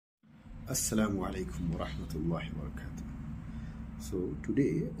Assalamu alaikum wa rahmatullahi wa barakatuh. So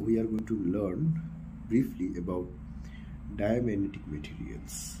today we are going to learn briefly about diamagnetic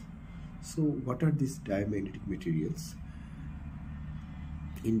materials. So what are these diamagnetic materials?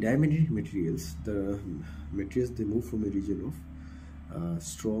 In diamagnetic materials, the materials they move from a region of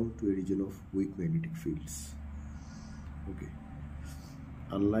strong to a region of weak magnetic fields. Okay.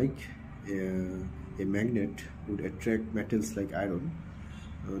 Unlike a magnet would attract metals like iron,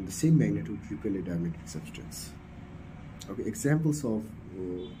 the same magnet would repel a diamagnetic substance. Okay, examples of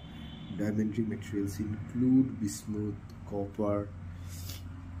diamagnetic materials include bismuth, copper,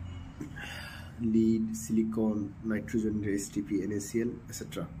 lead, silicon, nitrogen, STP, NaCl,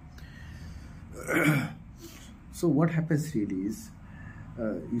 etc. So what happens really is,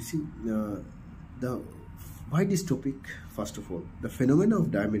 you see, why this topic? First of all, the phenomena of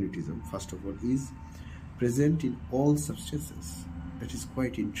diamagnetism, first of all, is present in all substances. That is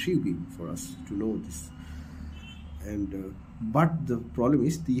quite intriguing for us to know this. And but the problem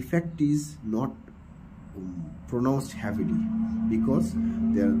is the effect is not pronounced heavily, because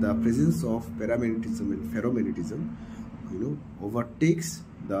the presence of paramagnetism and ferromagnetism, overtakes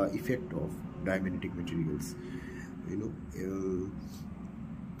the effect of diamagnetic materials.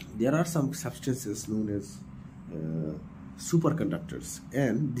 There are some substances known as superconductors,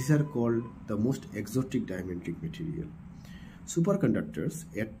 and these are called the most exotic diamagnetic material. Superconductors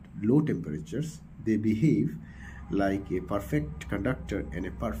at low temperatures, they behave like a perfect conductor and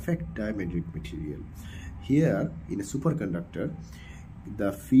a perfect diamagnetic material. Here in a superconductor,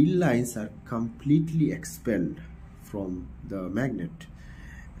 the field lines are completely expelled from the magnet,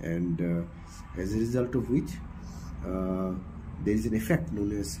 and as a result of which there is an effect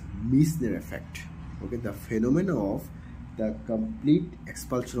known as Meissner effect. Okay, the phenomena of the complete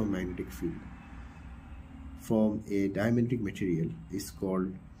expulsion of magnetic field from a diamagnetic material is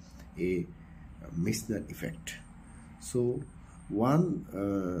called a Meissner effect. So one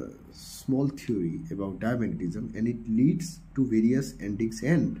small theory about diamagnetism, and it leads to various endings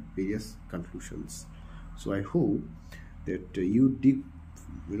and various conclusions. So I hope that you dig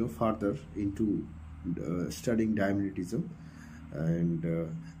further into studying diamagnetism and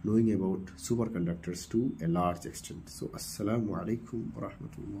knowing about superconductors to a large extent. So assalamu alaikum wa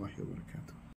rahmatullahi wa barakatuh.